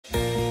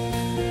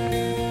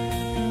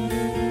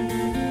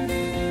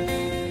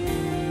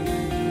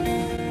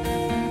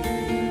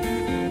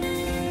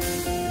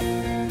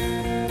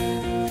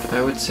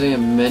I would say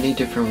in many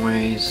different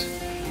ways,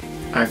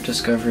 I've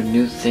discovered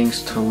new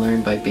things to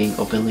learn by being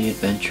openly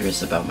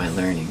adventurous about my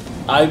learning.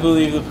 I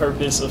believe the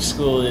purpose of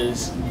school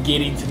is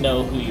getting to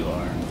know who you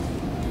are.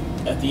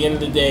 At the end of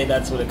the day,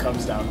 that's what it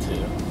comes down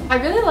to.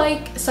 I really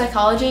like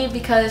psychology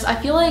because I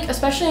feel like,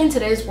 especially in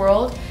today's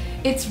world,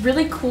 it's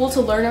really cool to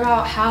learn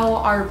about how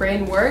our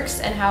brain works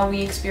and how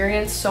we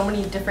experience so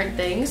many different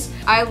things.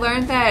 I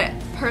learned that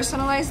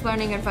personalized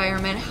learning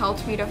environment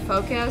helped me to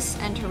focus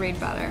and to read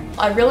better.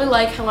 I really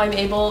like how I'm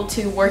able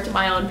to work at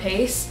my own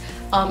pace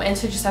and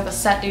to just have a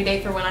set due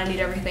date for when I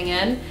need everything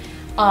in.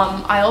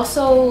 I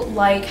also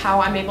like how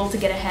I'm able to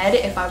get ahead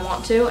if I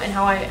want to, and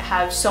how I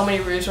have so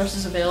many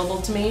resources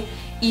available to me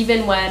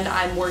even when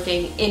I'm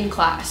working in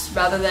class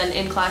rather than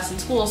in class in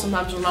school.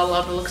 Sometimes we're not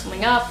allowed to look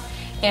something up,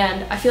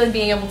 and I feel like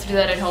being able to do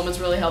that at home is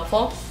really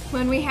helpful.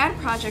 When we had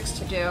projects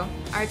to do,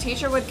 our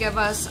teacher would give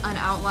us an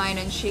outline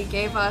and she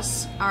gave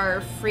us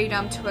our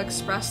freedom to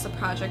express the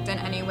project in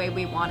any way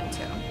we wanted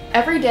to.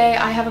 Every day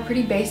I have a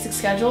pretty basic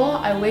schedule.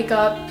 I wake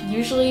up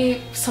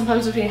usually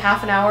sometimes between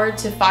half an hour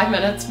to 5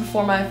 minutes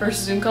before my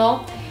first Zoom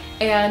call.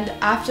 And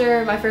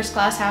after my first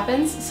class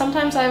happens,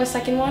 sometimes I have a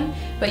second one,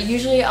 but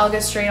usually I'll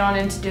get straight on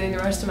into doing the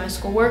rest of my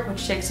schoolwork,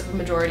 which takes up a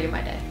majority of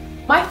my day.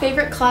 My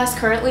favorite class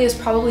currently is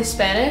probably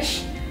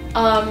Spanish.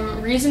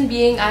 Reason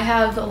being, I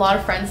have a lot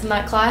of friends in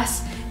that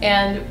class,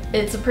 and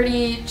it's a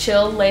pretty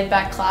chill,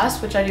 laid-back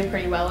class, which I do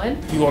pretty well in.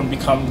 If you want to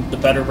become the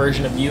better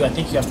version of you, I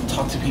think you have to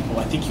talk to people.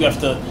 I think you have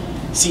to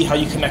see how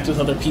you connect with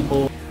other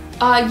people.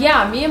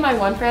 Yeah, me and my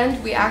one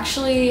friend, we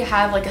actually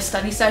have like a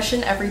study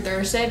session every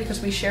Thursday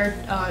because we share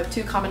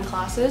 2 common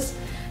classes.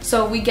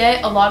 So we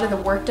get a lot of the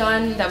work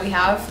done that we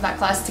have for that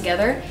class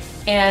together.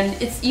 And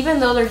it's, even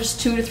though they're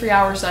just 2 to 3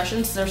 hour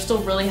sessions, they're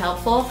still really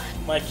helpful.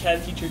 My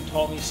CAD teacher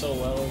taught me so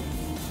well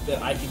that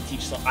I can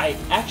teach some. I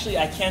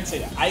can't say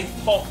that. I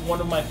taught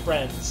one of my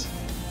friends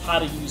how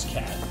to use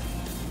CAD,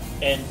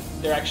 and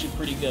they're actually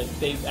pretty good.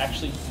 They've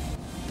actually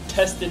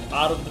tested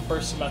out of the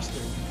first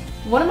semester.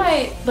 One of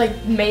my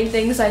main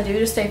things I do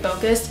to stay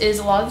focused is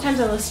a lot of the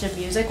times I listen to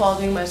music while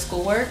doing my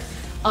schoolwork.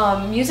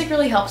 Music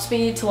really helps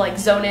me to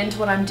zone into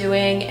what I'm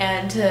doing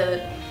and to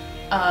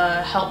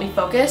help me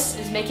focus.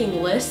 Is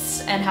making lists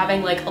and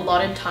having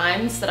allotted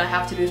times that I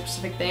have to do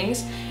specific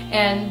things.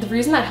 And the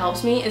reason that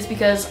helps me is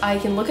because I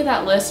can look at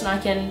that list and I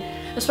can,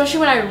 especially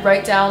when I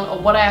write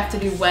down what I have to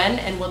do when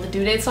and what the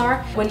due dates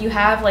are, when you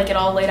have it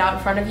all laid out in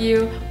front of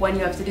you, when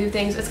you have to do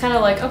things, it's kind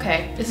of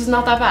okay, this is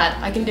not that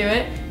bad. I can do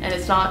it, and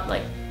it's not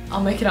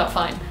I'll make it out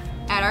fine.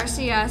 At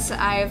RCS,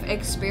 I've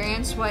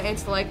experienced what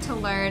it's like to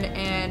learn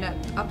in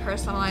a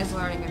personalized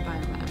learning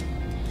environment.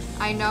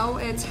 I know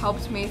it's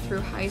helped me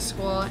through high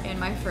school and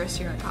my first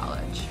year at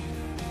college.